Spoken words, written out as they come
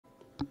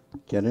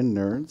Get in,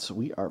 nerds.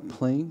 We are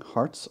playing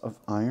Hearts of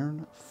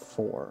Iron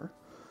 4.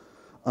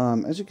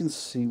 As you can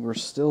see, we're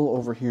still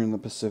over here in the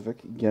Pacific,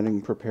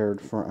 getting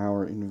prepared for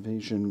our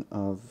invasion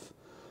of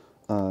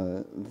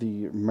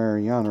the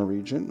Mariana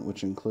region,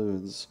 which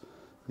includes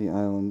the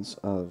islands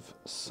of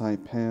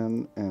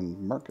Saipan and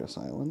Marcus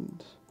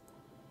Island.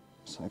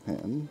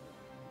 Saipan.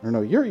 Or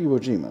no, you're Iwo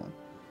Jima.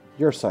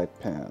 You're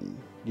Saipan.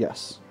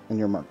 Yes, and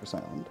you're Marcus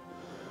Island.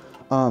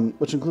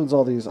 Which includes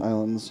all these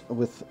islands,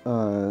 with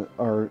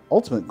our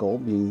ultimate goal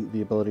being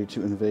the ability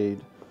to invade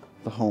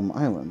the home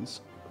islands.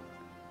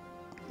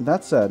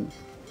 That said,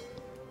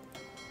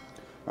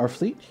 our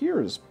fleet here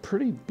is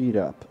pretty beat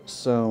up,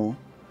 so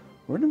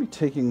we're going to be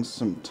taking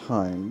some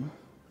time.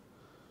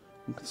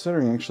 I'm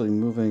considering actually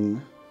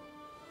moving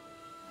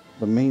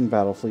the main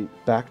battle fleet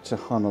back to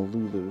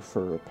Honolulu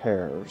for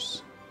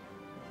repairs.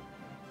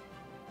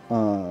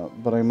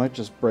 But I might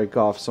just break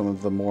off some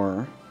of the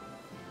more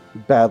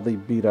badly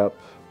beat up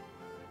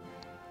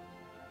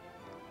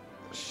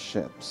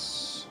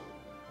ships.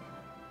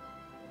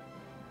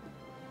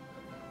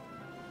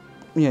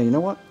 Yeah, you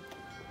know what?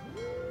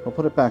 I'll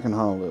put it back in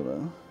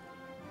Honolulu.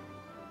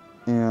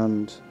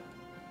 And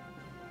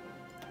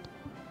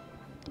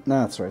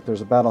that's right,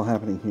 there's a battle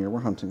happening here. We're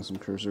hunting some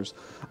cruisers.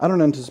 I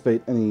don't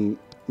anticipate any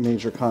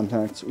major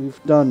contacts.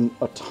 We've done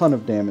a ton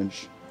of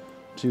damage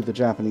to the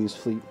Japanese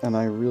fleet, and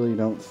I really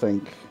don't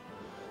think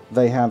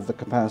they have the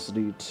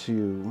capacity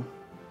to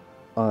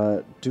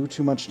do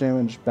too much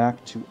damage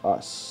back to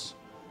us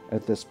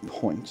at this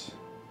point.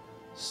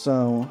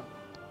 So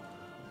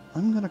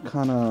I'm gonna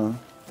kind of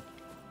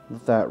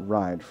let that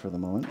ride for the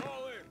moment.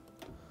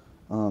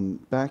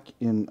 Back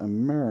in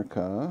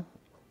America,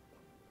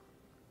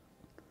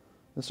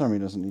 this army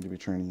doesn't need to be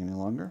training any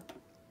longer.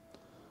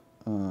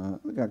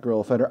 We got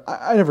Guerrilla Fighter.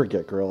 I never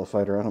get Guerrilla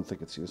Fighter. I don't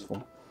think it's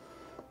useful.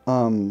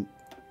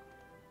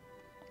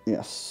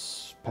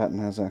 Yes, Patton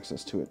has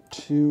access to it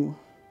too.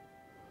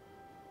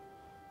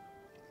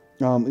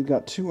 We've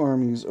got two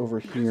armies over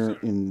here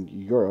in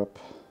Europe.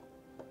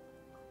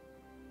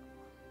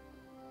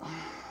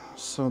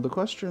 So the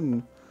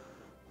question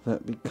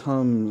that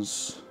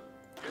becomes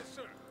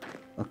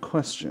a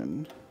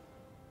question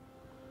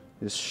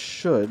is,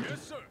 should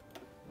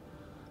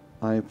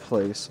I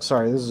place...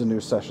 Sorry, this is a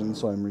new session,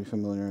 so I'm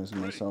refamiliarizing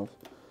myself.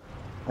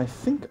 I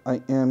think I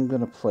am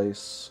going to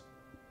place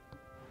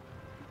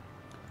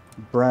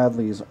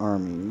Bradley's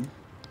army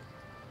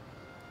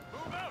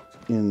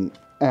in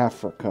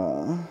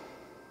Africa,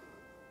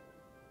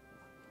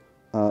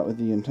 with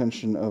the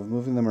intention of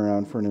moving them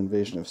around for an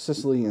invasion of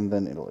Sicily and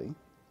then Italy.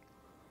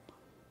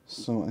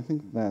 So I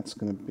think that's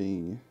going to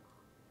be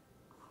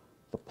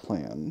the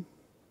plan.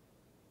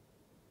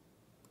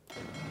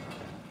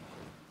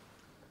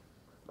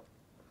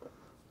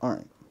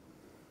 Alright,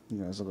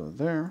 you guys will go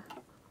there.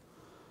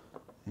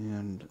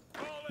 And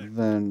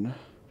then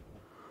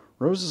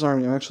Rose's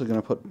army I'm actually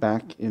going to put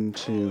back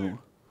into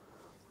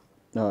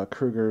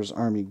Kruger's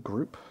army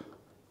group,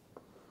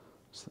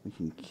 so that we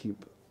can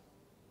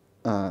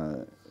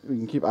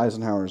keep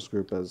Eisenhower's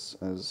group as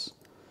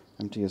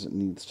empty as it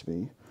needs to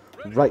be.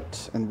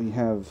 Right, and we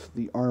have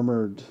the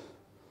armored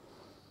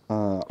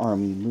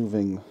army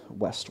moving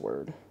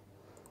westward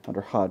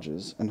under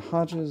Hodges, and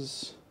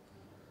Hodges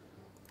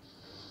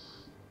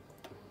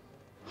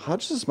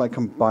is my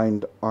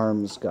combined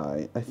arms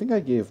guy. I think I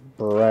gave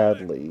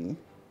Bradley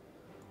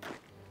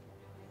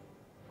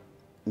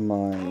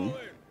my...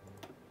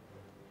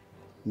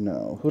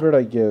 No, who did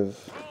I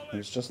give? I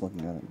was just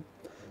looking at him.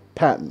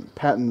 Patton.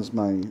 Patton's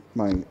my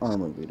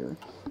armor leader.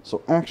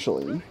 So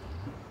actually,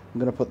 I'm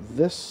going to put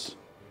this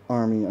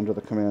army under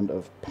the command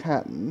of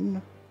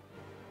Patton.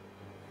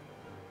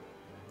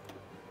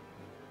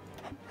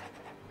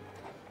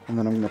 And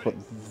then I'm going to put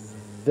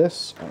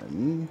this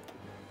army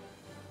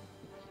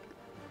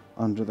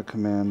under the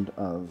command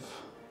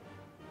of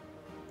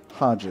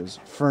Hodges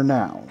for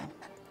now.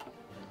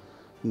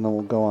 And then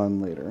we'll go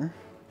on later.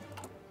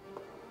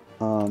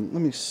 Let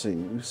me see.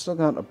 We've still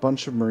got a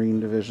bunch of Marine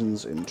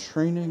divisions in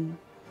training.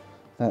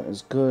 That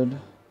is good.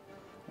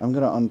 I'm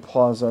going to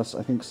unpause us.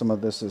 I think some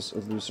of this is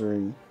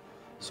illusory.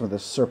 Some of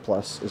this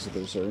surplus is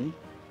illusory.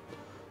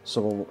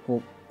 So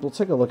we'll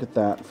take a look at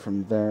that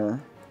from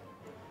there.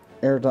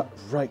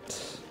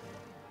 Right.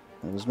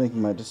 I was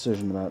making my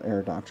decision about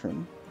air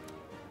doctrine.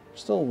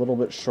 Still a little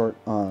bit short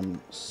on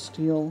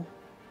steel.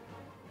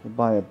 We'll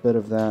buy a bit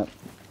of that.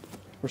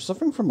 We're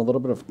suffering from a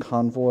little bit of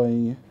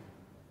convoy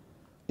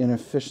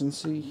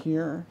inefficiency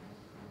here.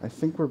 I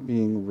think we're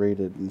being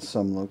raided in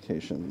some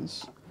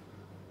locations,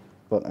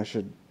 but I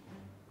should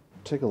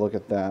take a look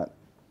at that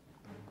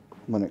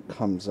when it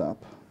comes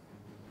up.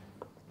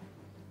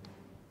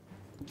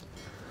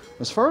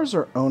 As far as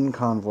our own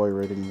convoy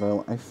raiding,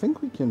 though, I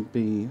think we can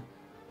be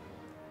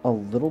a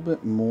little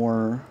bit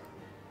more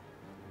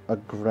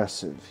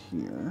aggressive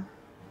here.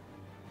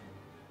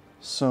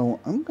 So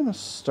I'm going to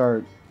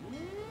start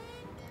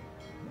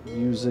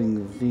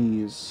using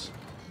these,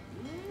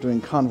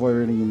 doing convoy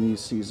raiding in these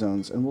sea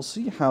zones, and we'll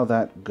see how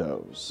that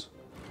goes.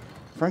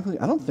 Frankly,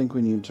 I don't think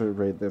we need to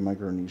raid the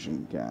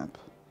Micronesian Gap.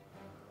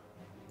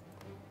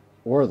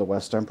 or the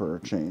West Emperor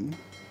chain.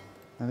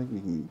 I think we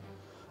can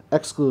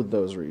exclude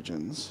those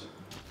regions.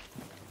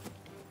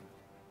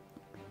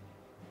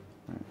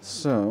 Alright,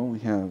 so we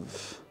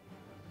have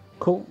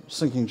cool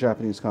sinking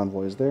Japanese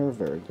convoys there,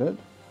 very good.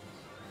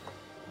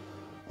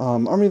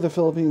 Army of the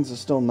Philippines is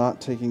still not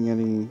taking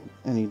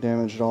any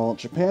damage at all.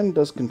 Japan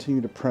does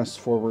continue to press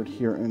forward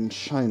here in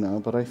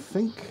China, but I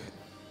think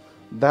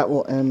that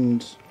will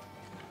end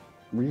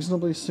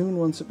reasonably soon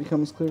once it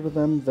becomes clear to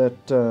them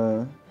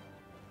that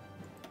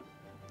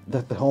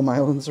that the home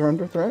islands are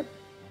under threat.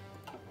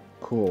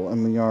 Cool,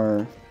 and we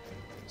are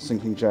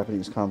sinking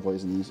Japanese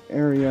convoys in these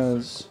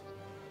areas.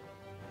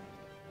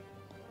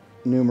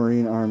 New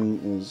Marine Army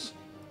is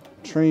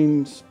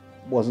trained.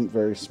 Wasn't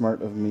very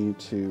smart of me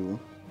to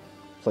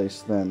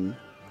place them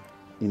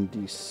in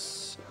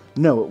DC.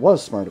 No, it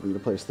was smart of me to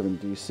place them in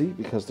DC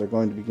because they're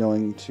going to be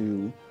going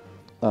to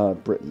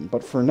Britain.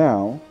 But for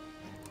now,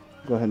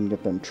 go ahead and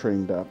get them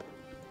trained up.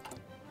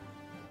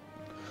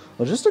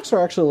 Logistics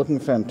are actually looking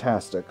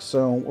fantastic,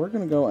 so we're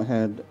going to go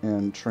ahead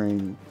and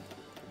train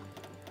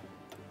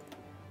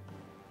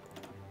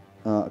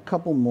a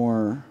couple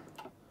more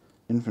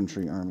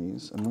infantry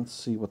armies, and let's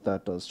see what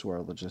that does to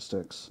our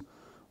logistics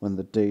when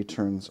the day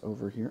turns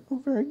over here. Oh,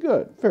 very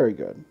good, very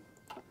good.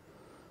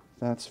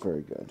 That's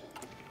very good.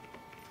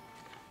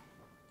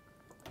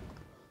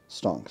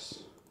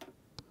 Stonks.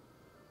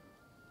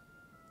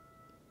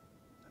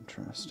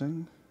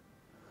 Interesting.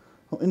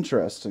 Oh,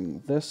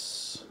 interesting.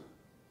 This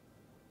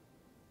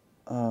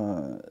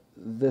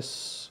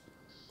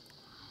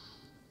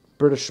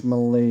British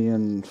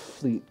Malayan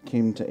fleet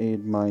came to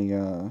aid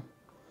my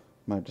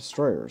my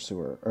destroyers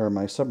or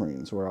my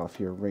submarines who are off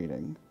here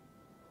raiding.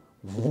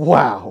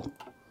 Wow,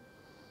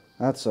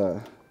 that's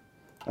a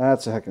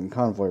heckin'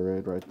 convoy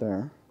raid right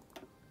there.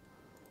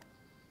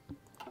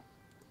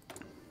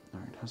 All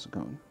right, how's it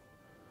going?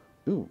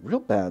 Ooh, real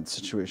bad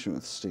situation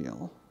with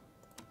steel.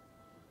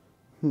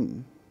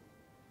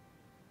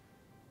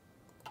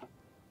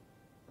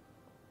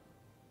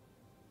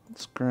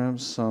 Let's grab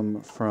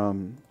some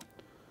from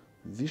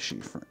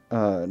Vichy,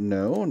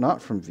 no,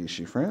 not from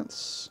Vichy,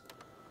 France.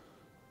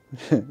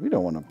 We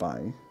don't want to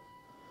buy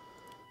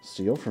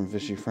steel from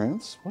Vichy,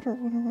 France. What are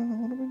we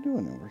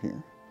doing over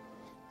here?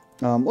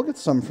 We'll get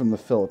some from the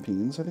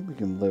Philippines. I think we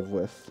can live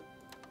with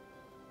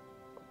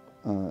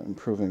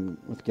improving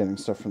with getting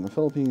stuff from the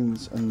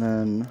Philippines, and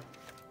then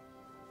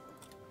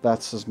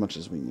that's as much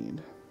as we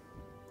need.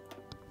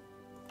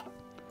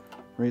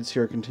 Raids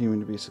here are continuing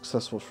to be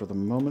successful for the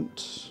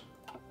moment.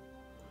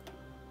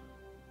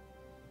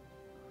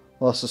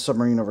 Lost a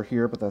submarine over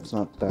here, but that's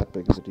not that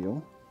big of a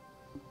deal.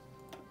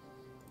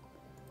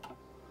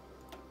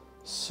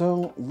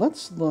 So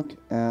let's look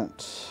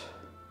at...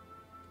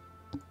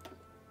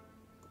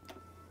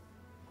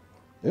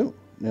 Ooh,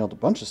 nailed a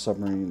bunch of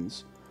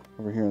submarines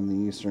over here in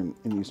the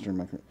eastern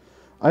Mecca.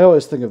 I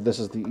always think of this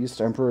as the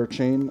East Emperor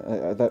chain.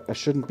 That I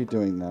shouldn't be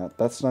doing that.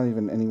 That's not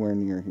even anywhere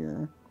near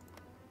here.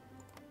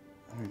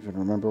 I don't even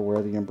remember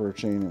where the Emperor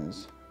chain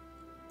is.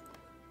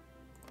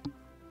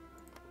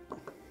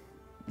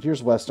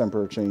 Here's West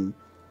Emperor chain.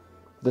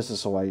 This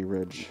is Hawaii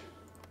Ridge.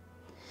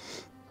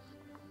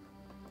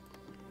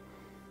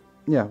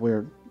 Yeah,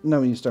 we're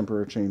no East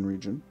Emperor chain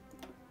region.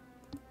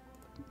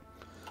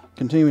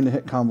 Continuing to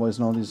hit convoys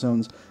in all these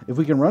zones. If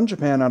we can run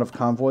Japan out of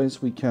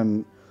convoys, we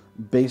can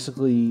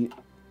basically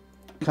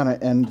kind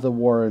of end the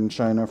war in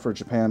China for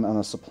Japan on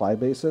a supply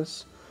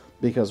basis,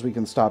 because we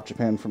can stop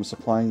Japan from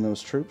supplying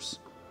those troops.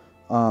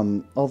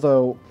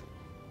 Although,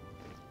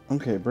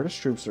 okay, British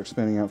troops are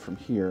expanding out from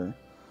here,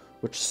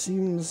 which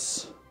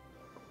seems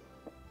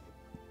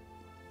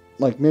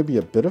like maybe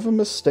a bit of a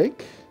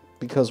mistake,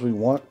 because we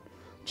want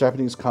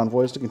Japanese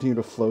convoys to continue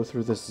to flow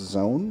through this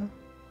zone.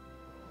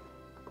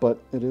 But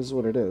it is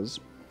what it is.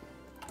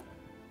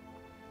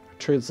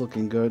 Trade's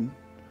looking good.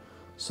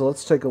 So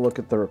let's take a look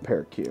at the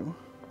repair queue.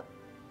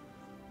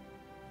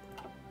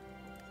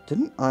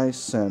 Didn't I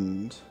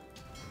send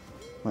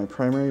my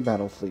primary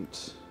battle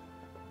fleet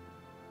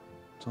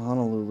to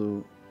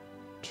Honolulu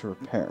to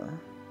repair?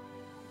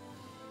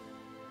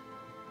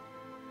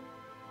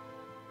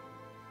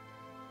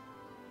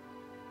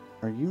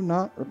 Are you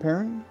not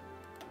repairing?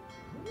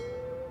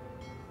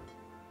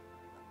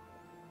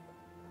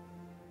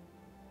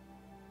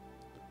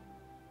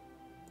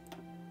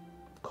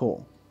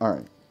 Cool.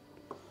 Alright.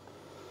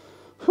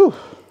 Whew.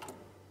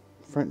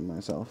 Frightened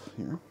myself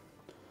here.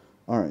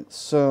 Alright,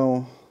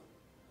 so...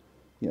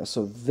 yeah,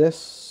 so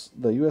this...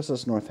 the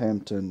USS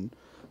Northampton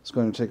is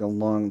going to take a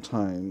long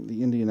time.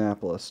 The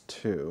Indianapolis,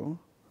 too.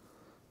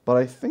 But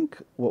I think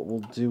what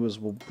we'll do is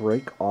we'll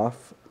break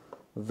off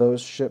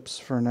those ships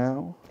for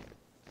now.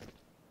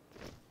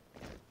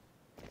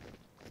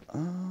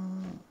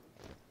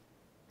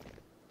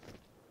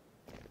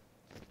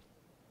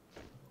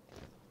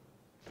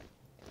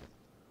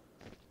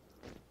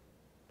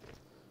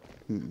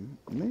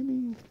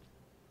 Maybe...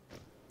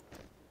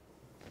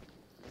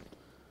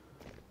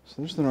 so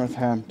there's the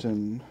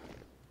Northampton.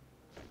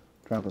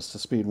 Drop us to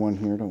speed 1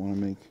 here. Don't want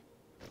to make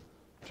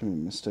too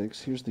many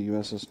mistakes. Here's the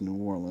USS New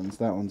Orleans.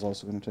 That one's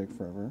also going to take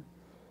forever.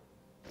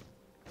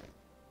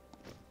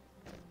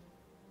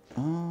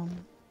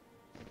 Didn't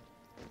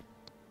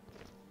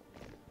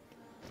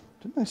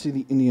I see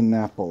the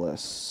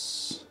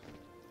Indianapolis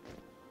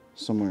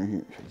somewhere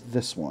here?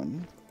 This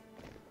one.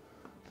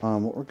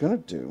 What we're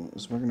going to do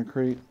is we're going to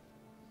create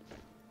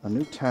a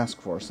new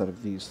task force out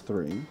of these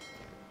three.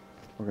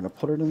 We're going to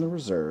put it in the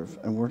reserve,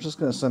 and we're just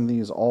going to send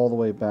these all the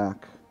way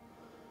back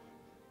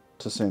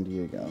to San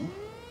Diego.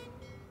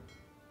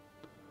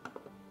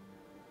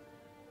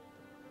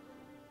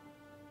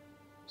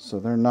 So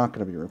they're not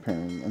going to be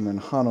repairing. And then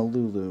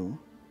Honolulu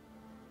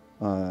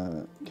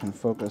can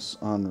focus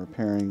on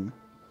repairing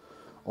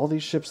all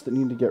these ships that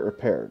need to get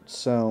repaired.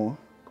 So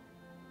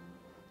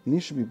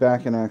these should be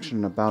back in action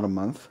in about a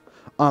month.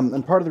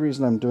 And part of the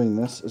reason I'm doing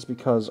this is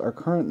because our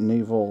current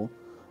naval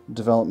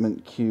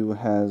development queue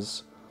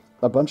has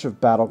a bunch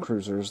of battle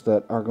cruisers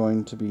that are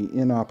going to be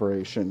in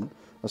operation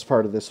as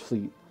part of this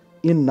fleet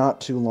in not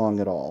too long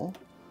at all.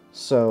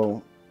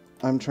 So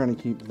I'm trying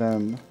to keep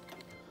them...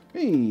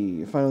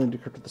 Hey, finally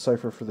decrypted the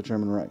cipher for the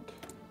German Reich.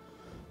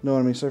 No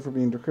enemy cipher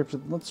being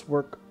decrypted. Let's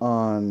work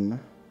on...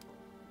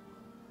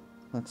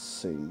 Let's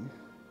see.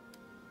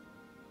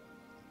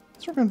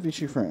 Let's work on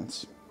Vichy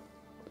France.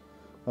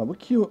 We'll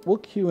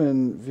queue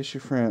in Vichy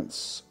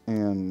France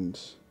and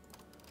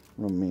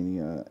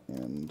Romania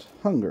and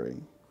Hungary.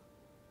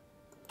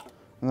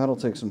 And that'll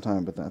take some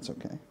time, but that's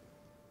okay.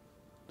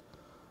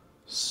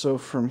 So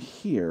from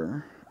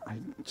here, I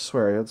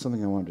swear I had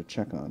something I wanted to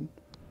check on.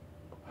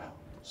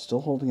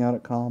 Still holding out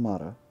at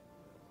Kalamata.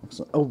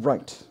 Excellent. Oh,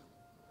 right.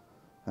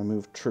 I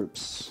moved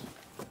troops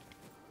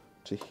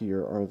to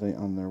here. Are they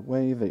on their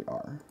way? They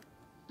are.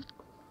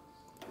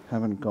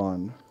 Haven't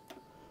gone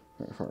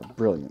very far.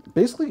 Brilliant.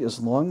 Basically, as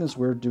long as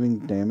we're doing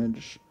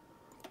damage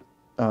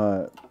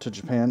to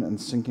Japan and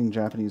sinking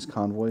Japanese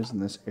convoys in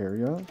this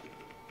area,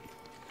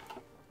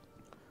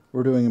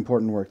 we're doing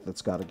important work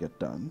that's got to get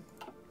done.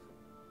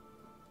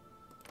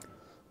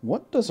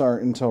 What does our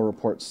intel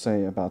report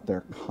say about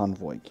their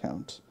convoy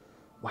count?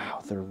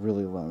 Wow, they're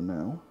really low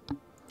now.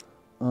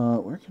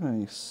 Where can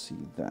I see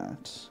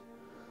that?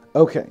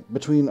 Okay,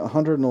 between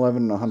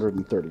 111 and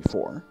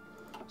 134.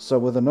 So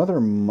with another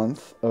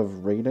month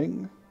of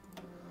raiding,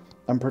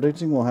 I'm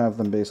predicting we'll have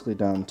them basically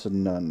down to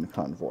none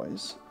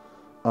convoys.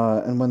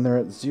 And when they're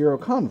at 0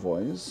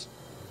 convoys,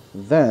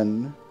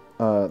 then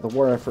the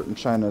war effort in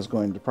China is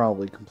going to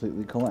probably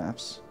completely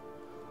collapse.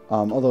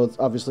 Although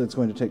obviously it's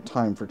going to take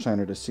time for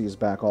China to seize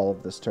back all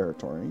of this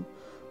territory.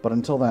 But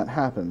until that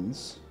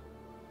happens...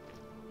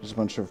 There's a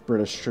bunch of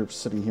British troops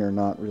sitting here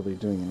not really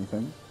doing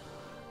anything.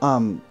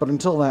 But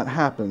until that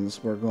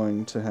happens, we're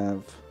going to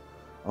have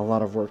a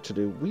lot of work to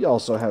do. We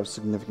also have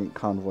significant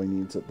convoy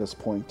needs at this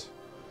point.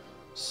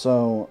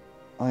 So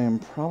I am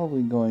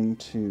probably going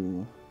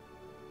to...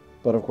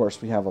 But of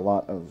course we have a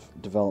lot of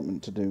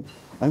development to do.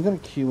 I'm going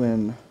to queue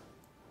in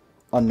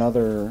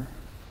another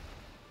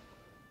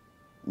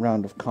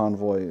round of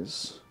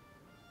convoys.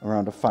 A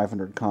round of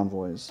 500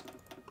 convoys.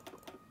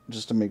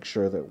 Just to make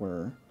sure that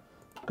we're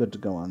good to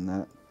go on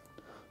that.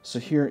 So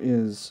here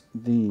is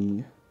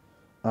the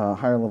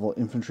higher level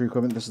infantry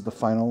equipment. This is the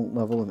final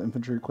level of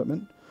infantry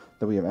equipment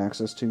that we have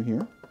access to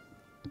here.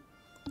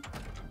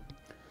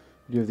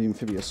 We do have the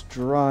amphibious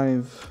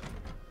drive.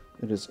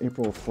 It is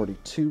April of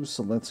 42,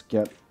 so let's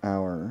get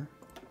our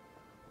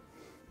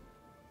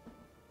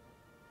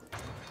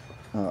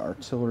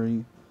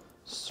artillery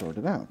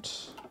sorted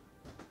out.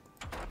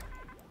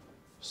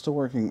 Still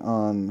working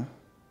on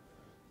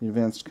the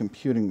advanced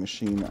computing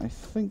machine. I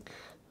think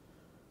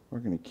we're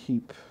going to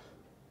keep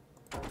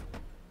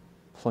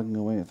plugging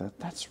away at that.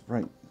 That's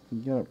right. We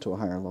can get up to a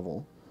higher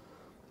level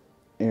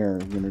air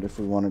unit if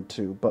we wanted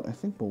to, but I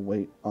think we'll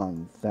wait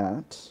on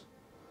that.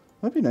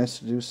 Might be nice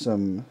to do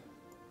some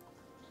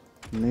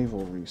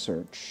naval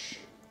research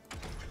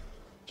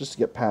just to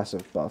get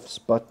passive buffs,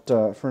 but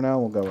for now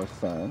we'll go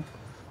with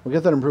we'll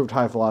get that improved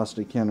high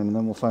velocity cannon, and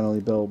then we'll finally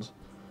build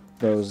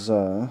those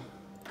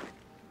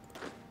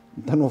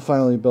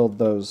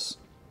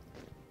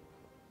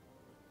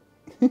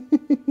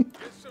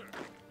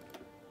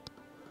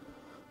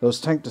those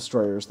tank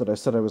destroyers that I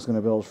said I was going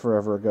to build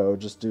forever ago,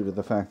 just due to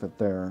the fact that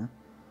they're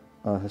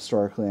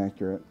historically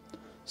accurate.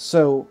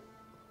 So,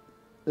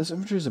 this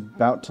infantry is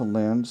about to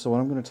land, so what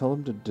I'm going to tell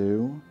them to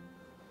do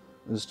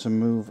is to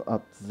move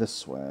up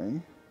this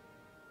way.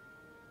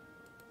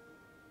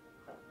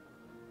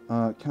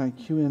 Can I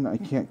queue in? I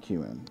can't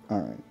queue in.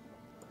 Alright.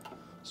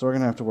 So we're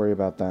going to have to worry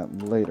about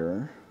that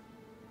later.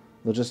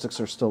 Logistics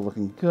are still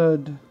looking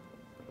good.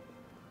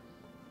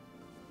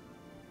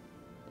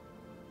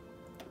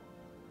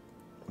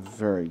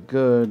 Very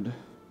good.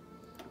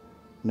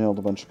 Nailed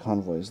a bunch of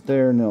convoys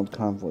there, nailed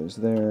convoys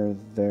there,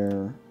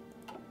 there.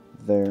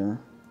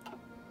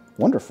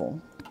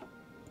 Wonderful.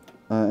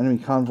 Enemy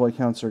convoy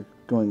counts are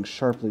going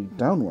sharply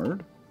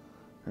downward.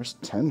 There's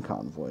 10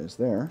 convoys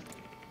there.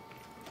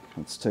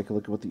 Let's take a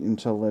look at what the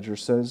Intel Ledger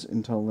says.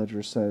 Intel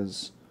Ledger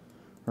says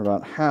we're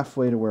about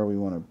halfway to where we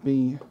want to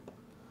be.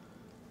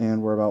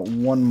 And we're about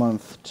 1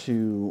 month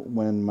to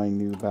when my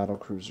new battle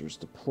cruisers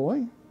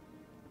deploy.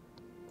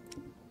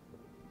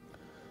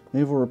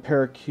 Naval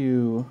repair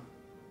queue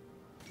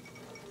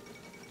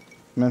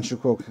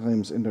Manchukuo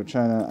claims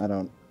Indochina. I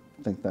don't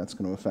think that's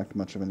going to affect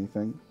much of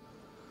anything.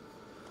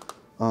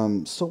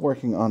 Still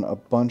working on a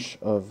bunch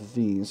of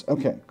these.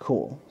 Okay,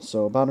 cool.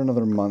 So about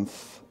another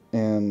month,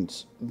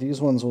 and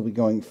these ones will be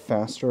going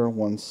faster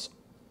once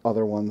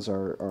other ones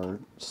are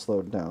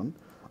slowed down.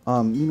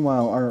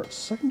 Meanwhile, our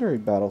secondary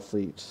battle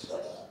fleet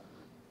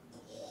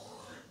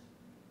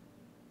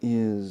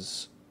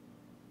is...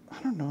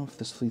 I don't know if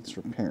this fleet's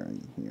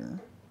repairing here.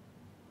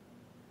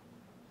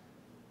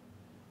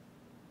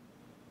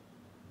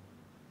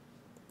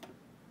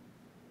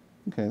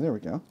 Okay, there we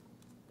go.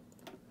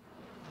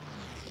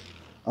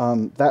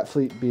 That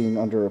fleet being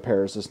under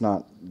repairs is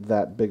not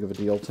that big of a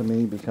deal to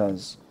me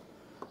because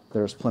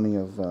there's plenty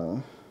of...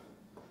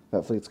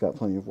 that fleet's got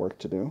plenty of work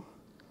to do.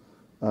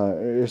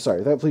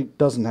 Sorry, that fleet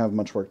doesn't have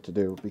much work to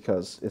do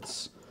because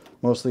it's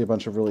mostly a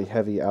bunch of really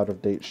heavy,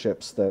 out-of-date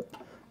ships that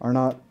are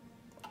not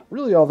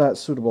really all that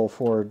suitable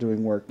for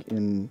doing work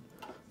in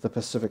the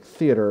Pacific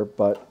theater,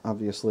 but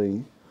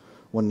obviously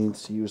one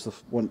needs to use the...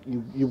 When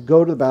you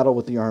go to battle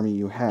with the army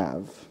you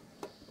have.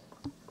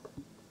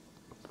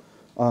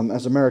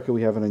 As America,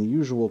 we have an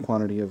unusual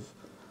quantity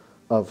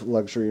of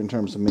luxury in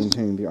terms of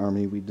maintaining the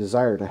army we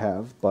desire to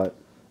have, but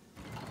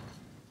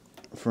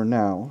for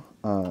now,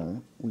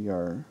 we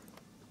are...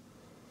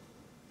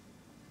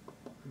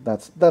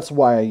 That's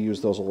why I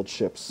use those old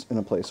ships in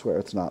a place where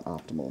it's not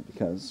optimal,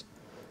 because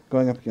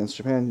going up against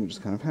Japan, you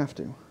just kind of have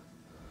to.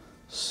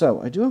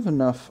 So, I do have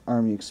enough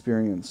army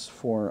experience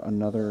for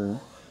another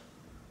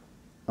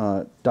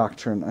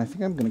doctrine. I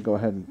think I'm going to go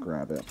ahead and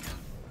grab it.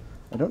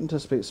 I don't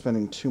anticipate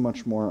spending too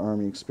much more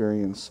army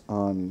experience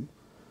on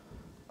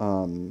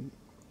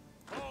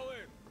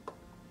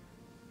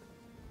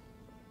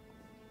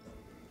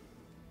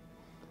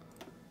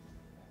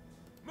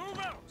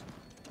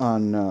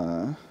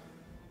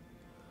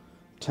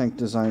tank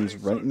designs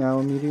right now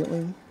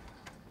immediately.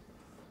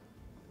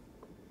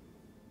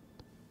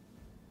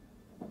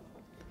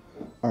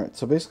 Alright,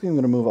 so basically I'm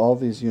going to move all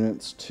these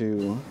units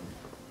to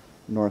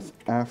North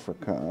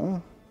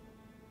Africa.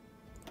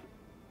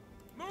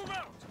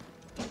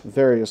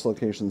 Various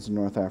locations in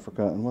North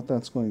Africa, and what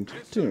that's going to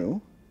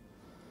do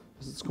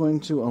is it's going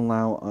to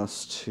allow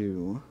us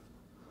to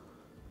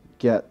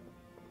get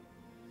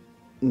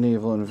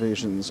naval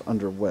invasions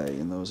underway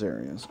in those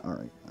areas.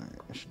 Alright,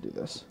 I should do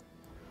this.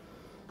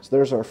 So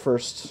there's our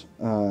first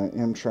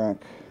Amtrak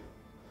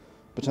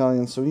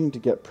battalion, so we need to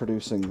get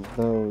producing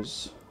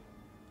those.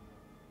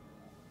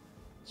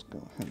 Let's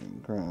go ahead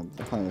and grab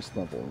the highest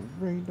level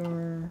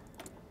radar.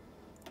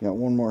 Got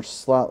one more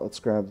slot, let's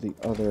grab the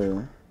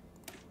other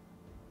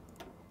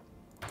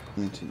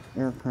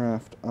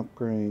anti-aircraft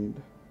upgrade.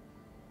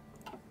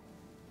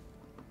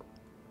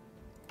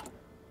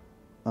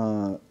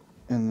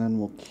 And then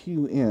we'll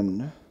queue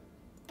in.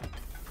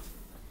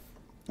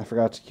 I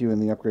forgot to queue in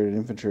the upgraded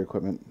infantry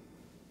equipment.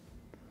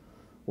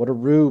 What a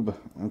rube.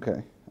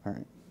 Okay,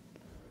 alright.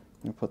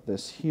 I'm going to put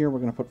this here. We're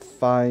going to put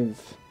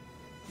 5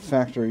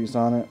 factories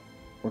on it.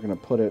 We're going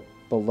to put it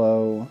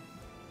below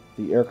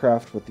the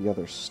aircraft with the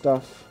other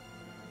stuff.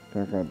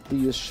 Going to grab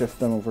these, shift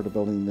them over to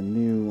building the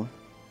new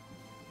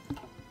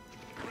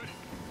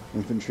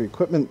infantry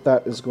equipment.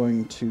 That is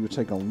going to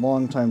take a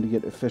long time to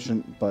get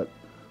efficient, but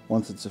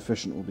once it's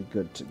efficient, we'll be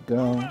good to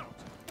go.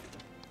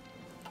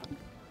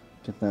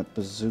 Get that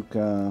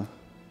bazooka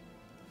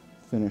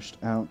finished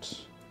out.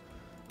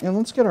 And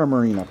let's get our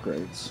marine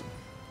upgrades.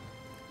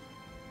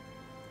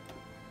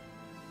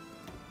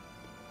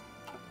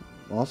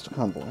 Lost a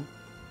convoy.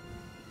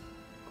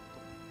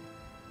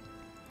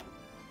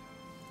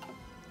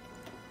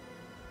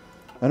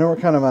 I know we're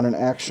kind of on an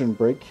action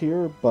break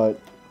here, but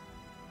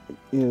it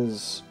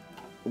is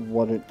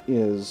what it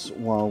is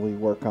while we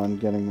work on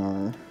getting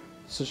our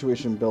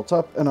situation built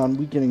up and on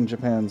weakening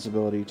Japan's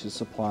ability to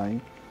supply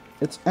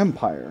its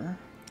empire.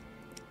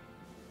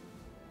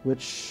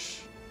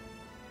 Which...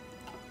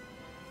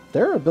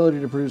 their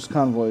ability to produce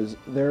convoys,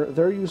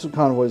 their use of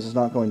convoys is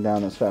not going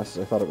down as fast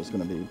as I thought it was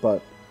going to be,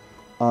 but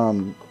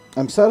I'm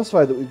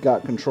satisfied that we've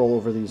got control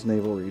over these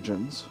naval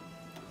regions,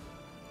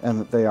 and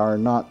that they are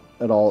not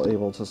at all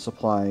able to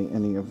supply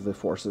any of the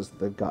forces that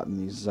they've got in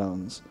these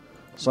zones.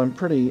 So I'm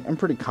pretty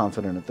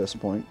confident at this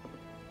point.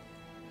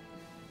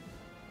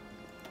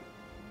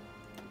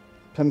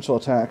 Potential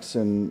attacks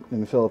in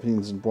the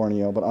Philippines and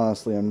Borneo, but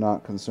honestly I'm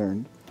not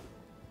concerned.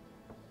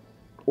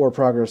 War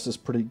progress is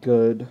pretty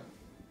good.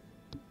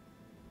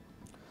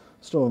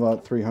 Still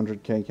about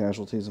 300k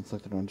casualties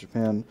inflicted on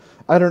Japan.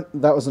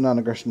 That was a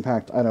non-aggression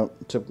pact. I don't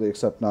typically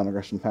accept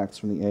non-aggression pacts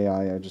from the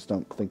AI. I just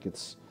don't think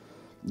it's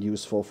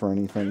useful for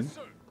anything.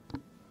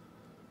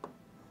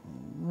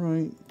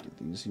 Alright, get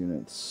these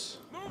units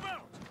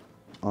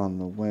on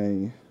the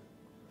way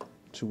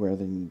to where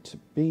they need to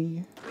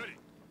be.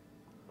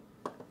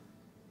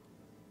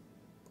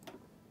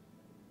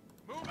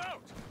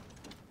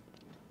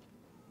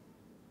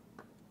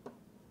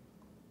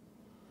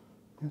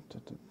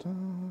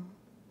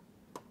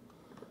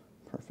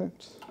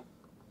 Perfect.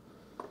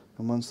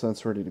 And once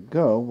that's ready to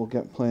go, we'll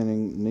get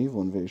planning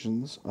naval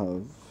invasions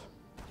of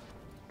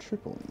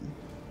Tripoli.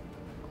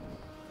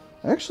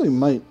 I actually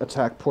might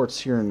attack ports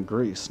here in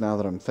Greece now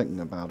that I'm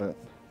thinking about it.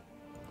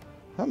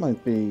 That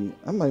might be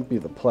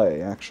the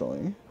play,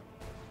 actually.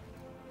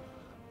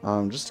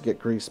 Just to get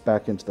Greece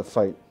back into the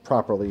fight,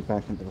 properly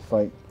back into the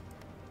fight.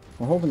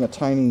 We're holding a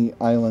tiny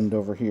island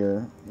over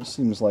here. This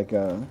seems like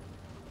a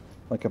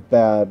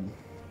bad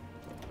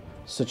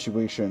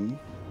situation,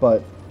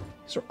 but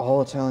these are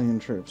all Italian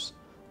troops.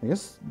 I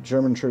guess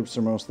German troops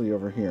are mostly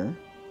over here.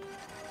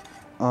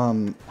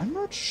 I'm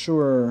not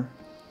sure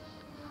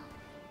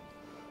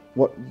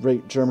what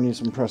rate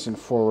Germany's been pressing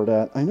forward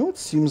at. I know it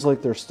seems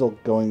like they're still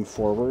going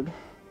forward,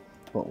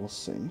 but we'll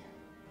see.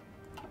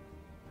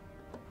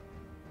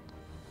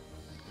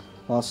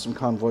 Lost some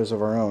convoys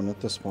of our own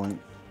at this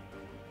point.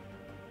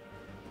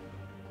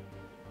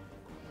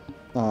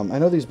 I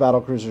know these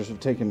battlecruisers have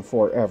taken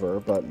forever,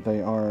 but they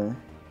are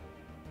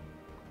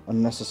a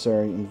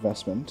necessary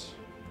investment.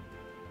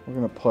 We're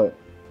going to put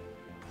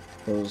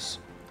those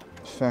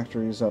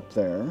factories up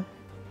there.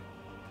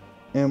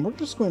 And we're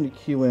just going to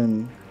queue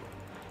in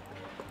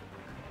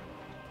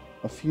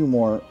a few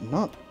more,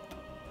 not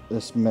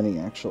this many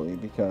actually,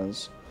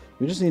 because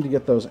we just need to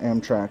get those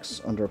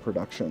Amtraks under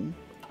production.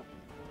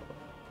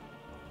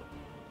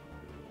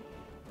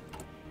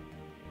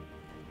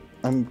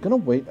 I'm going to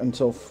wait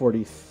until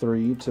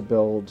 43 to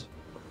build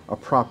a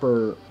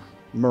proper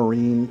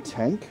marine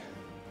tank.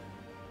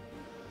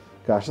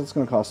 Gosh, that's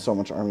going to cost so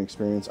much army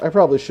experience. I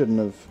probably shouldn't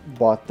have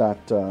bought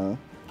that,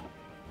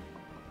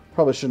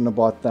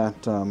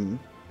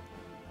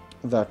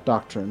 that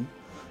doctrine.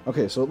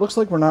 Okay, so it looks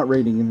like we're not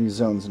raiding in these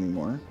zones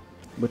anymore,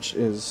 which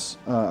is,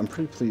 I'm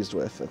pretty pleased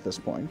with at this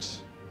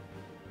point.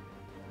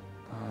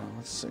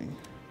 Let's see.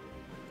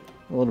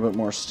 A little bit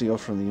more steel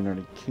from the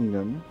United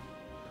Kingdom.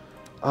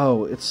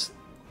 Oh, it's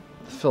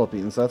the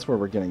Philippines. That's where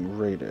we're getting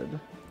raided.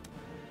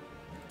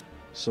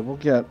 So we'll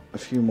get a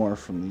few more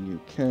from the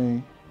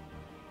UK.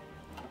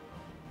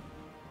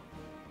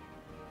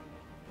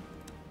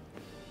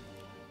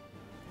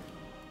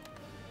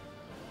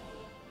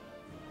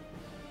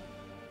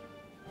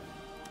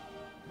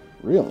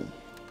 Really?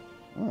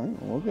 Alright,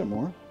 well, we'll get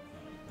more.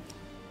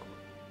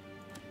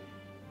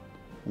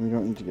 And we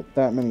don't need to get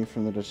that many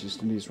from the Dutch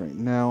East Indies right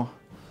now.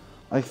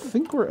 I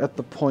think we're at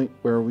the point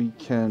where we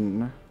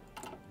can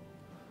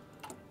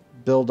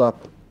build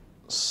up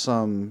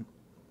some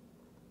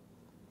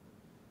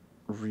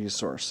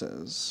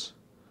resources.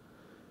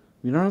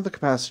 We don't have the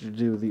capacity to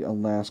do the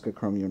Alaska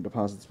chromium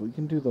deposits, but we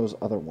can do those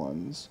other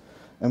ones.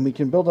 And we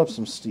can build up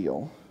some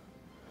steel.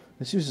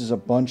 This uses a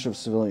bunch of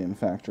civilian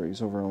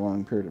factories over a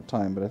long period of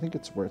time, but I think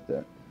it's worth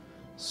it.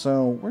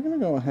 So we're going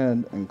to go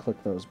ahead and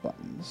click those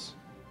buttons.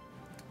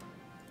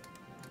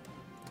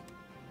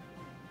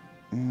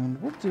 And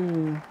we'll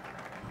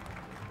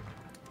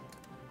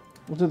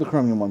do the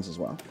chromium ones as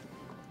well.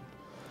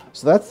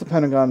 So that's the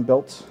Pentagon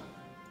built.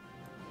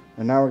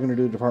 And now we're going to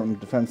do Department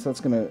of Defense. That's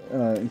going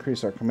to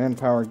increase our command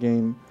power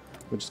gain,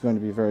 which is going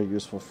to be very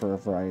useful for a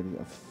variety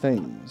of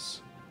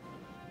things.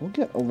 We'll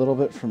get a little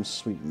bit from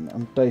Sweden.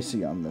 I'm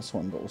dicey on this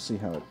one, but we'll see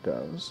how it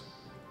goes.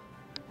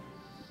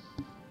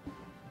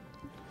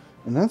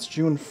 And that's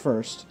June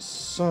 1st,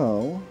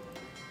 so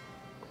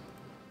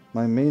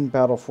my main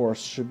battle force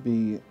should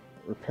be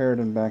repaired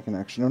and back in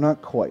action. No,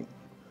 not quite.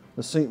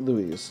 The St.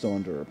 Louis is still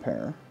under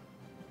repair.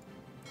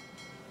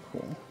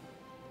 Cool.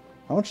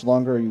 How much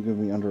longer are you going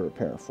to be under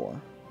repair for?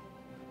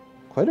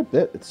 Quite a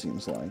bit, it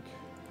seems like.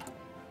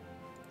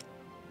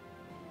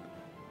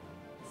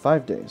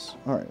 5 days.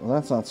 Alright, well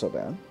that's not so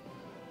bad.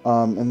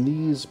 And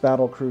these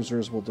battle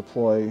cruisers will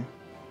deploy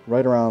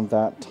right around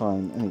that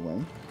time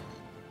anyway.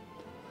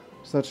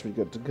 So that should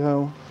be good to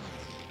go.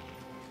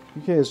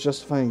 UK is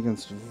justifying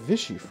against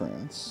Vichy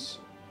France.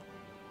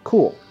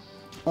 Cool.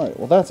 Alright,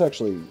 well that's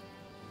actually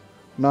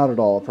not at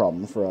all a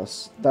problem for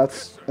us.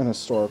 That's an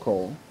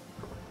historical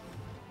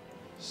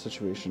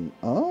situation.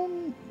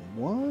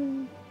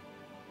 Why?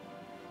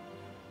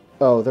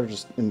 Oh, they're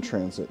just in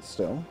transit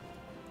still.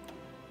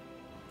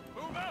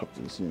 Put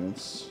these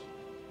units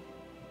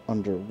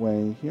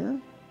underway here.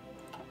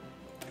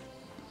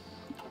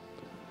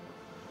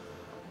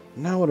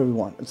 Now what do we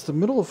want? It's the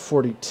middle of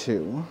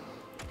 42.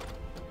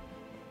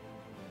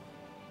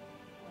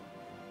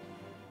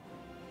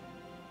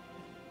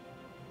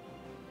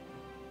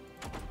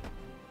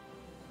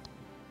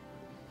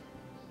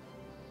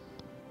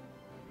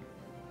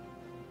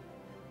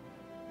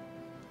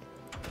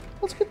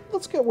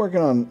 Let's get working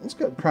on, let's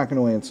get cracking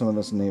away at some of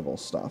this naval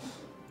stuff.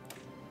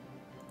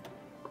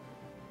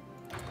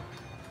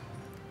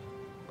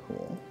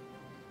 Cool.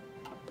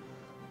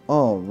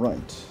 All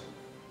right.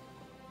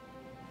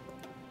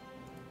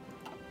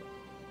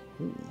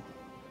 Ooh.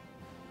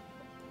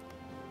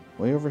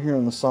 Way over here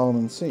in the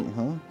Solomon Sea,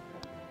 huh?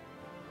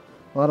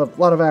 A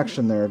lot of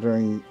action there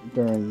during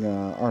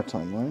our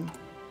timeline.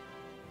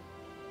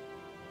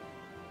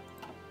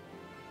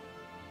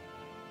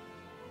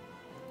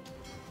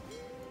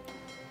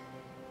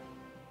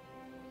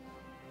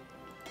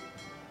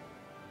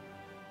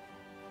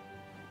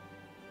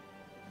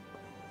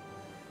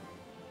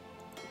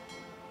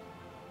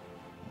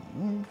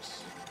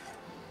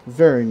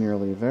 Very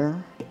nearly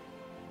there.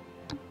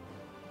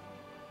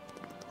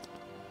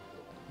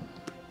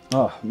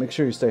 Oh, make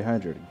sure you stay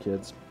hydrated,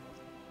 kids.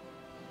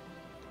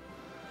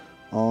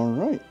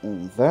 Alright,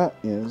 and that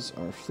is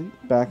our fleet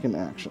back in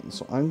action.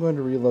 So I'm going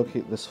to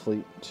relocate this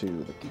fleet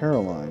to the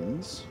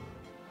Carolines.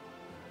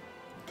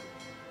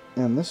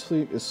 And this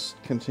fleet is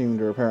continuing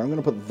to repair. I'm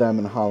going to put them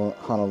in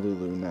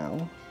Honolulu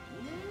now.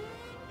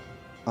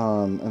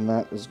 And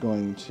that is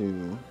going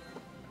to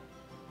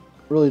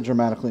really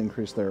dramatically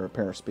increase their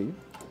repair speed.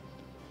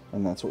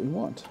 And that's what we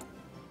want.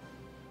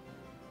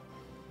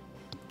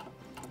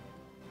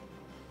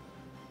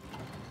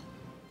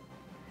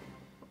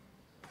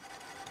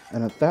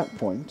 And at that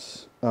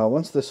point,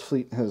 once this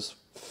fleet has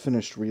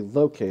finished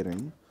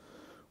relocating,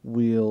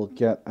 we'll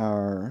get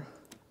our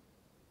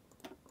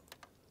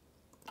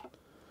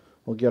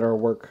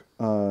work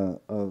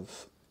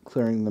of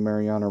clearing the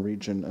Mariana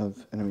region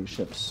of enemy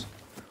ships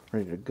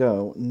ready to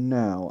go.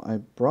 Now, I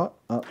brought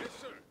up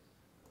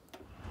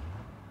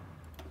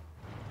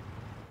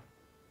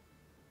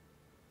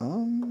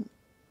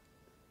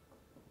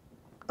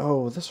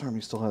oh, this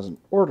army still has an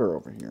order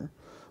over here.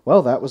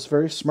 Well, that was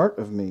very smart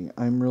of me.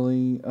 I'm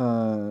really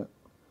a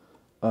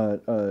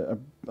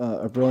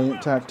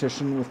brilliant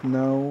tactician with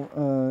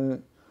no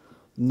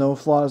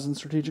flaws in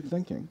strategic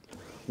thinking.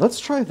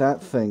 Let's try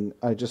that thing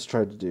I just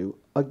tried to do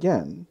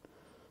again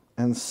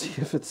and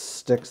see if it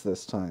sticks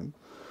this time.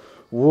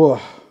 Whoa.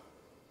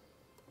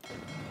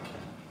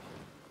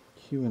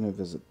 Cue in a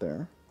visit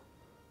there.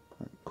 All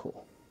right,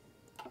 cool.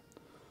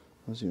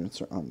 Those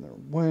units are on their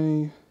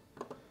way.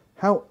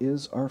 How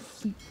is our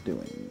fleet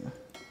doing?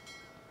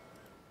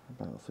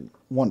 Battle fleet.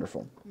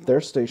 Wonderful.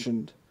 They're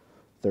stationed.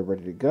 They're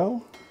ready to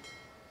go.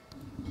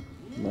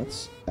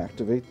 Let's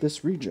activate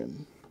this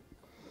region.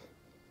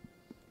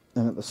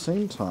 And at the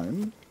same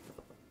time,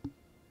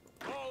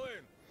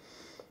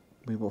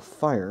 we will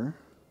fire.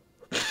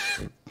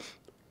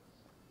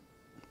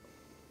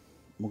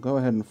 We'll go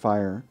ahead and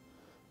fire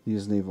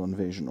these naval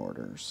invasion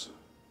orders.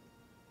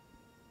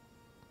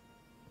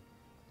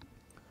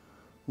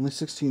 Only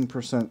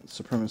 16%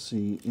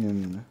 supremacy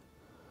in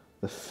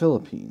the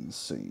Philippines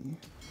Sea.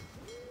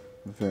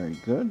 Very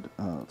good.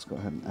 Let's go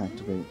ahead and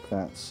activate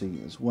that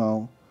sea as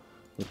well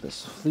with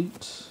this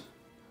fleet.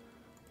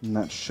 And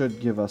that should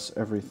give us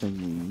everything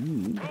we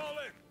need.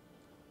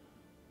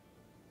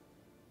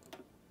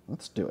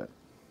 Let's do it.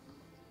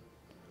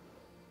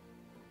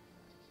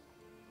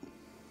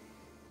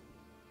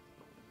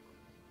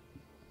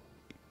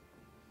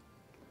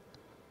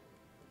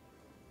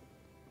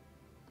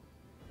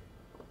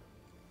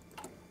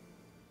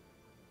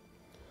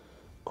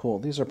 Cool.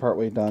 These are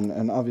partway done,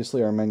 and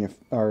obviously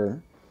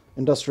our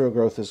industrial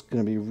growth is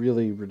going to be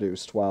really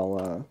reduced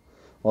while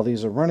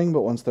these are running,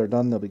 but once they're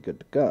done, they'll be good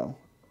to go.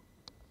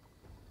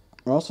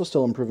 We're also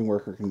still improving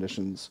worker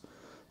conditions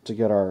to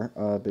get our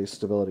base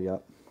stability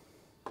up.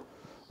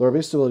 Though our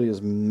base stability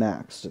is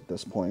maxed at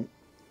this point,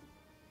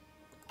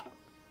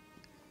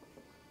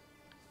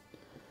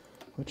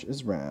 which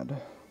is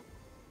rad.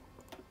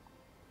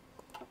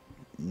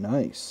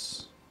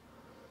 Nice.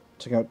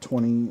 Took out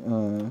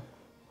 20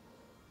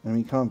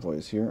 enemy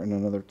convoys here and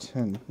another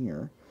 10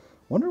 here.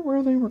 Wonder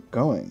where they were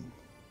going.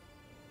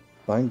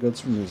 Buying goods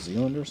from New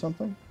Zealand or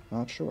something?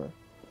 Not sure.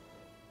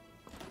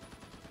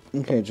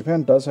 Okay,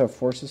 Japan does have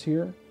forces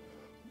here.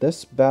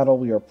 This battle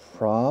we are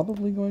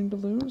probably going to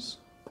lose.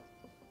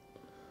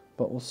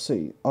 But we'll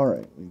see.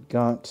 Alright, we've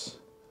got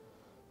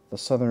the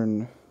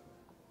southern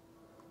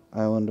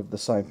island of the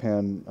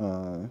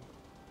Saipan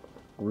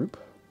group.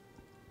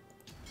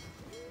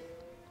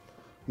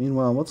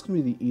 Meanwhile, what's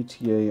going to be the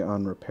ETA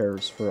on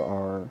repairs for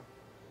our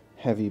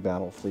heavy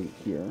battle fleet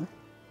here?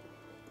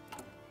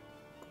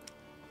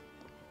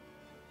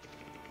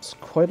 It's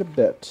quite a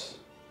bit.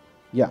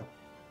 Yeah.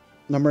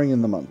 Numbering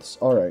in the months.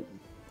 Alright.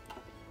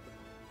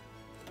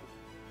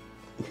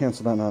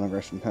 Cancel that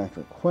non-aggression pact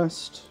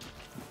request.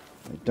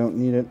 I don't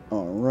need it.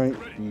 Alright.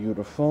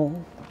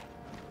 Beautiful.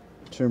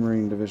 2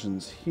 Marine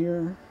divisions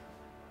here.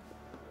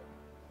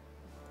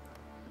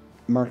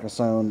 Marcus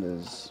Island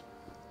is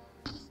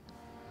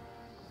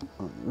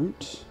en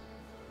route.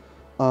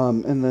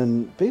 And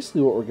then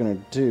basically what we're going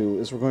to do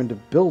is we're going to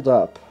build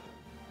up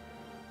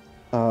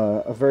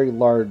a very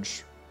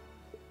large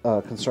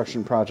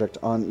construction project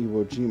on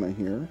Iwo Jima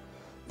here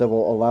that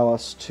will allow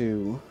us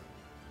to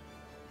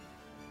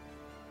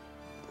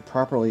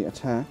properly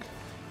attack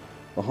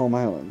the home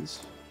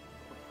islands.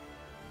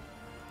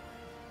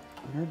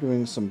 We're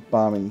doing some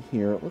bombing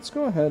here. Let's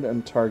go ahead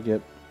and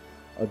target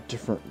a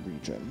different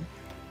region.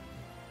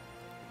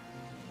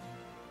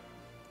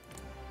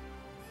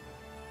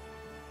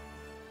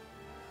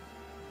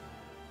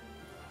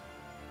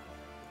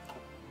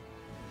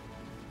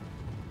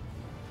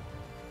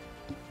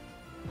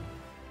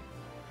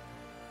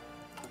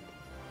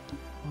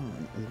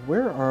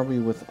 Where are we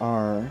with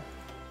our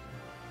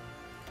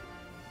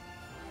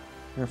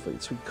air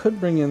fleets? We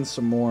could bring in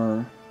some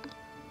more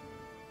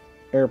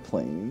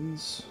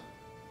airplanes.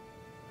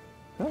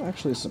 Got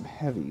actually some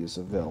heavies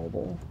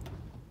available.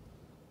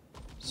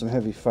 Some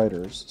heavy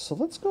fighters. So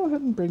let's go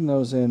ahead and bring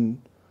those in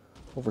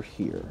over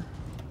here.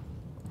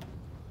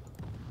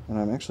 And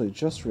I'm actually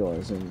just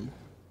realizing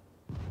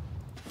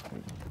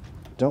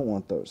don't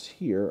want those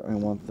here. I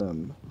want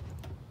them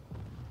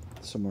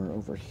somewhere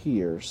over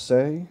here,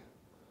 say,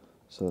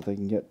 so that they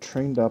can get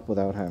trained up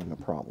without having a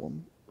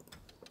problem.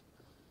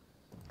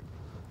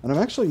 And I'm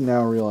actually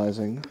now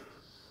realizing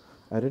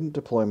I didn't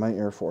deploy my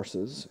air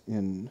forces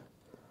in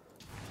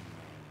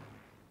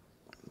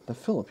the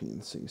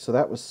Philippine Sea, so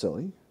that was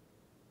silly.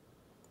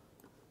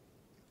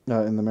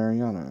 In the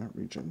Mariana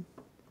region.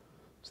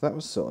 So that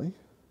was silly.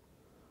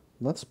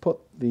 Let's put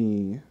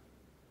the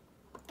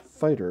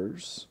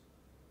fighters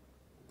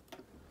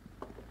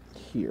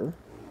here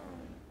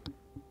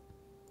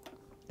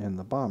and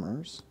the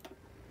bombers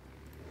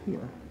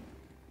here.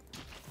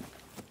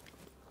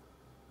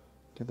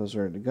 Get those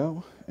ready to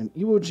go. And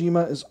Iwo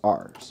Jima is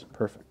ours.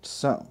 Perfect.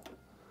 So,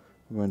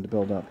 we're going to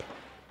build up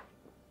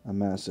a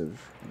massive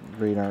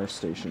radar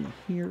station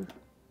here.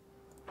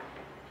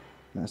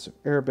 Massive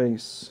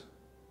airbase.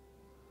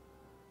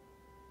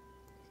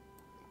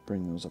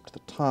 Bring those up to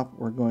the top.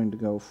 We're going to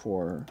go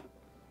for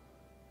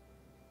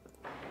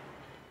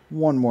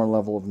one more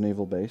level of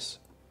naval base.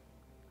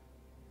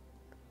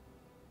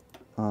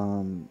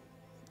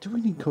 Do we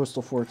need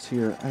coastal forts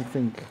here? I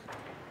think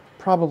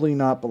probably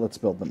not, but let's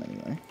build them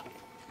anyway.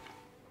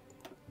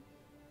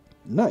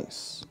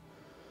 Nice.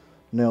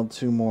 Nailed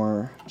 2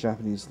 more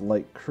Japanese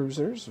light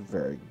cruisers.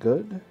 Very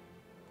good.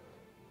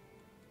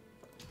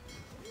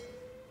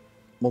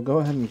 We'll go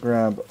ahead and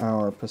grab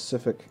our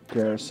Pacific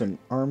Garrison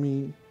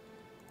Army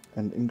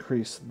and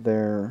increase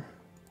their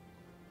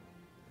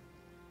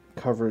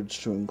coverage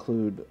to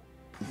include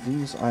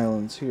these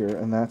islands here,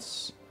 and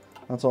that's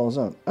all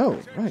zone. Oh,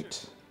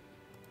 right.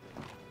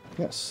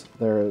 Yes,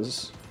 there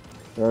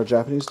are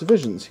Japanese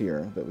divisions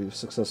here that we've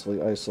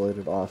successfully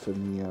isolated off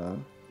in the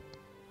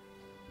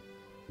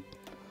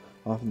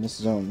off in this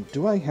zone.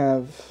 Do I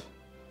have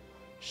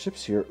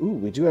ships here? Ooh,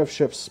 we do have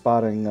ships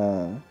spotting.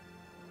 I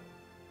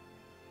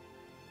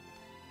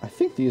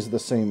think these are the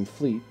same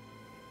fleet.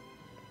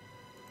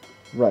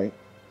 Right.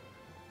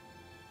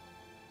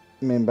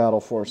 Main battle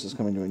force is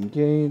coming to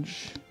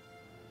engage.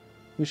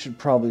 We should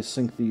probably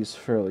sink these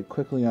fairly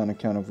quickly on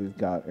account of we've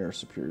got air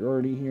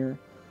superiority here.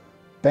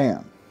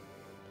 Bam.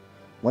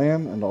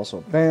 Wham, and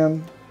also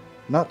bam.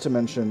 Not to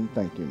mention,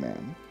 thank you,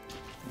 ma'am.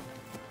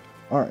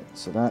 Alright,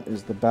 so that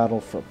is the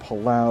battle for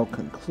Palau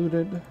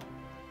concluded.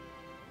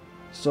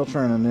 Still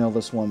trying to nail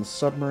this one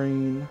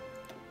submarine.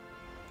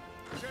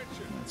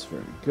 That's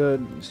very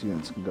good. These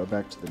units can go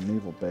back to the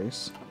naval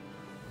base.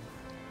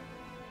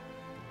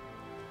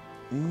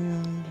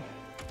 And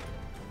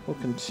we'll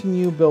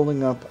continue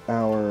building up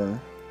our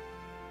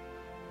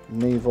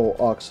naval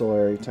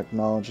auxiliary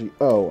technology.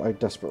 Oh, I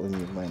desperately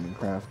need landing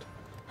craft.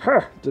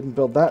 Ha! Didn't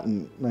build that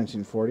in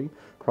 1940.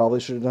 Probably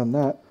should have done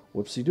that.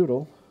 Whoopsie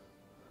doodle.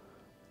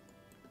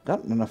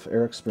 Got enough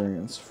air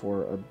experience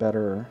for a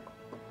better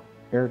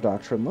air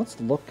doctrine. Let's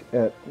look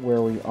at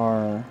where we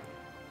are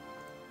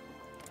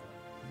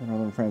in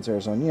Northern France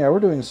air zone. Yeah, we're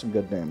doing some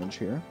good damage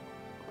here.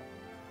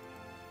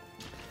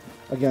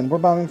 Again, we're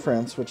bombing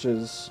France, which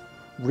is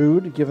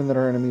rude, given that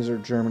our enemies are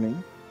Germany.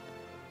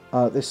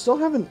 They still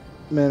haven't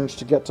managed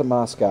to get to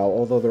Moscow,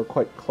 although they're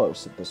quite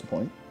close at this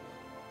point.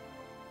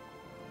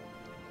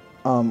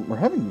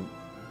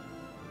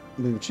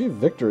 We've achieved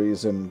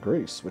victories in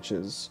Greece, which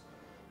is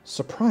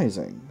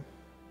surprising.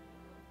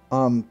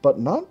 But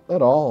not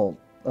at all,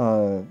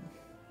 I'm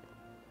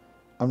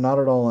not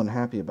at all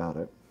unhappy about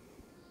it.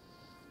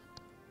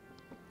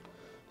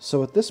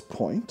 So at this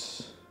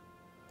point,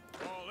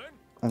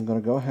 I'm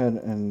going to go ahead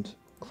and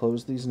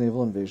close these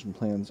naval invasion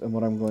plans, and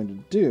what I'm going to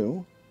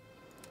do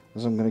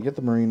is I'm going to get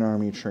the Marine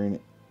Army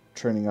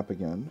training up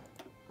again.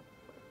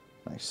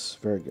 Nice,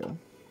 very good.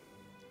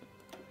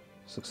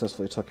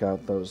 Successfully took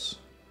out those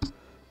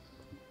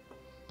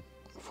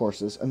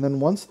forces, and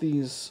then once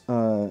these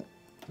 2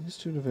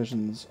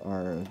 divisions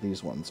are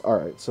these ones. All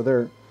right, so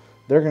they're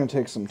going to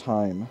take some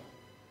time.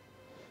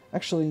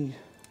 Actually,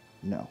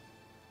 no,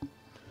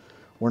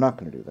 we're not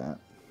going to do that.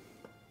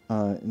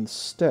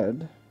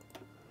 Instead,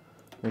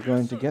 we're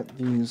going to get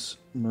these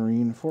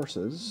Marine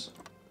forces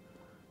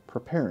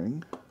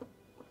preparing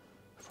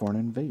for an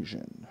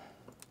invasion.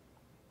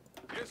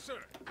 Yes, sir.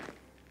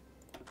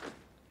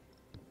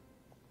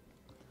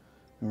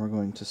 And we're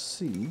going to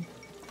see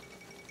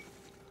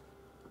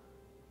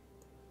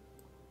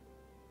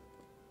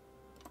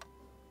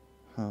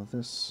how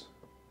this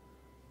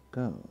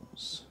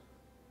goes.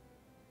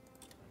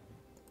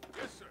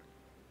 Yes, sir.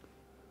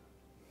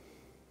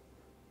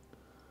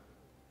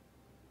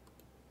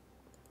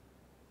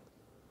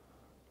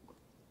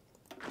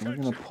 We're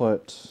going to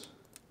put,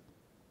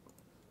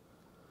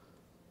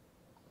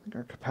 I think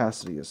our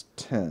capacity is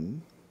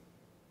 10.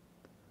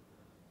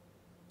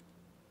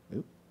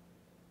 Oop.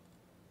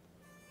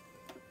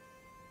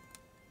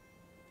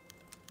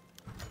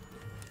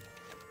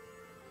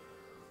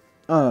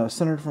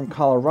 Senator from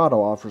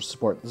Colorado offers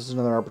support. This is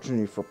another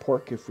opportunity for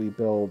pork if we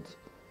build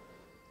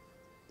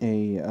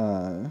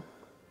a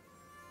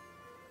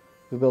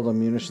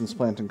munitions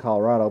plant in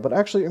Colorado. But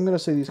actually, I'm going to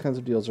say these kinds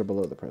of deals are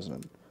below the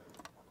president.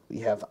 We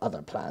have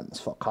other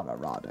plans for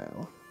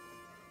Colorado.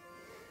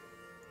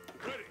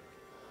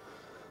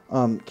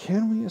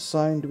 Can we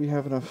assign... Do we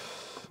have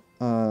enough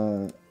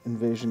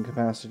invasion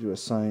capacity to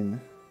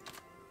assign...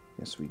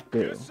 Yes, we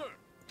do. Yes, sir.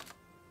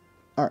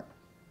 Alright.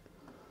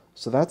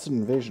 So that's an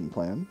invasion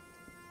plan.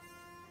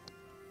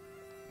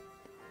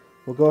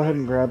 We'll go ahead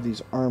and grab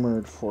these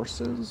armored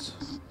forces.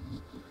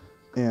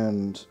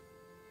 And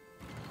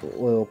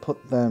we'll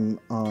put them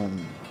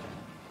on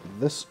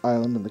this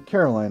island and the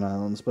Caroline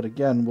Islands. But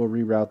again, we'll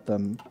reroute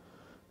them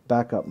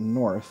back up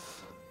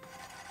north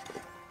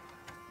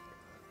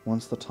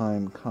once the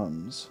time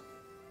comes.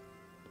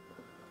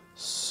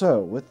 So,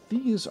 with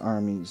these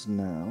armies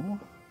now,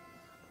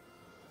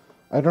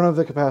 I don't have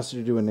the capacity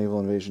to do a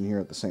naval invasion here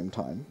at the same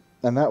time.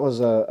 And that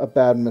was a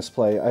bad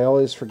misplay. I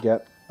always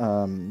forget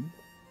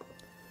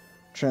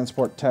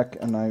transport tech,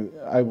 and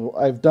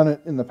I've done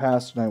it in the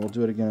past, and I will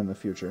do it again in the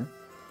future.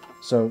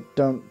 So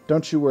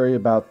don't you worry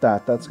about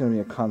that. That's going to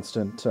be a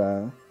constant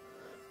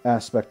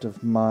aspect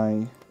of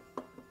my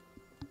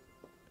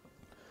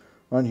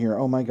run here.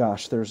 Oh my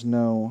gosh, there's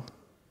no...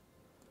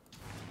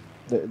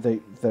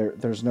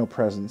 There's no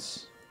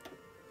presence.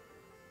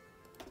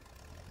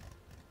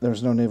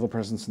 There's no naval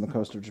presence in the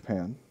coast of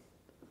Japan.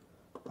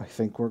 I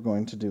think we're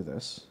going to do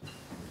this.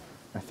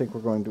 I think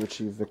we're going to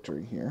achieve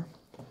victory here.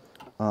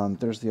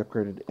 There's the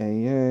upgraded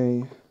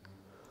AA.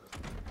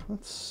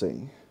 Let's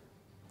see.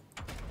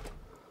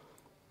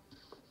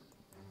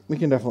 We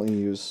can definitely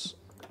use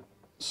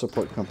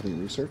support company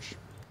research.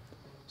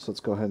 So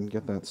let's go ahead and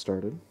get that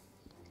started.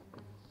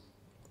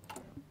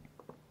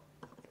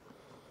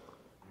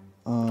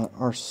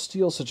 Our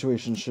steel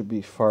situation should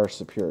be far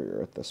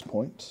superior at this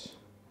point.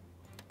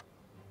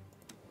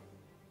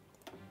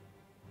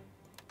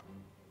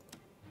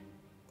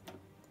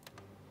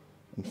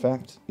 In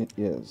fact, it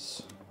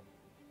is.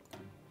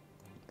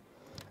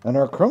 And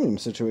our chromium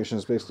situation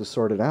is basically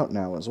sorted out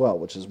now as well,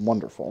 which is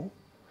wonderful.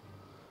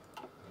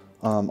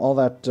 All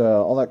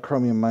that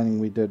chromium mining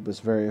we did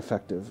was very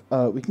effective.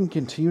 We can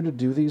continue to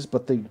do these,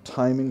 but the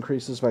time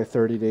increases by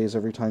 30 days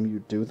every time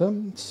you do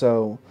them.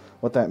 So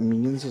what that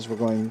means is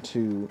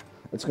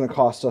it's going to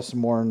cost us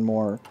more and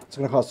more. It's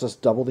going to cost us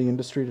double the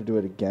industry to do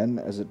it again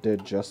as it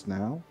did just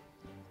now.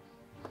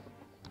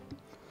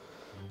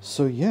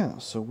 So yeah,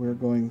 so we're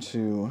going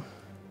to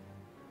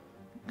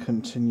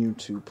continue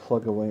to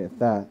plug away at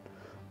that.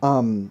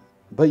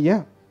 But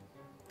yeah,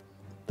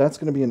 that's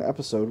going to be an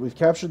episode. We've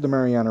captured the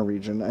Mariana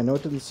region. I know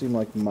it didn't seem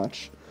like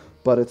much,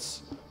 but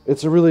it's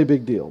a really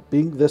big deal.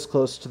 Being this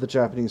close to the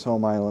Japanese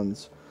home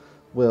islands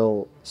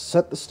will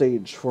set the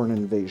stage for an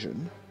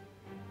invasion.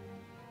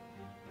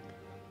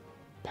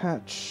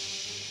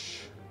 Patch.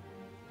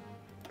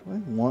 Do I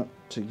want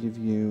to give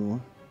you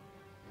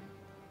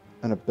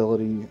an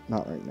ability?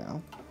 Not right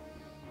now.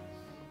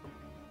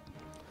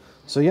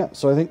 So yeah,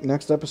 so I think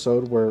next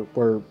episode we're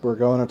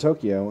going to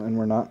Tokyo, and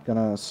we're not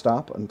gonna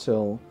stop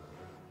until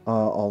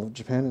all of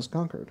Japan is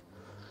conquered.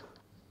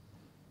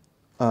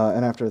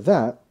 And after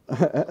that,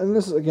 and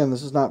this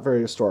is not very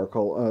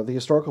historical. The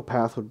historical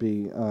path would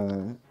be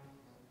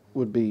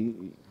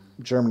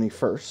Germany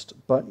first,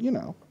 but you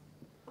know,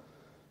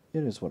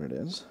 it is what it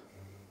is.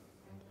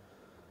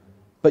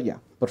 But yeah,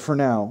 but for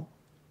now,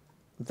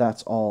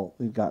 that's all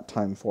we've got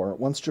time for.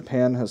 Once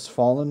Japan has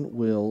fallen,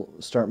 we'll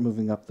start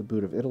moving up the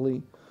boot of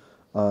Italy.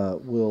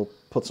 We'll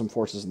put some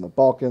forces in the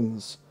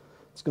Balkans.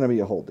 It's going to be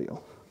a whole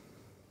deal.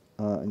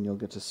 And you'll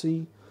get to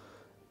see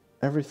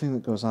everything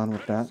that goes on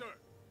with that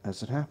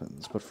as it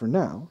happens. But for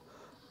now,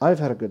 I've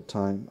had a good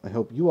time. I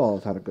hope you all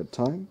have had a good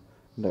time.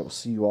 And I will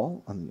see you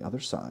all on the other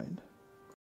side.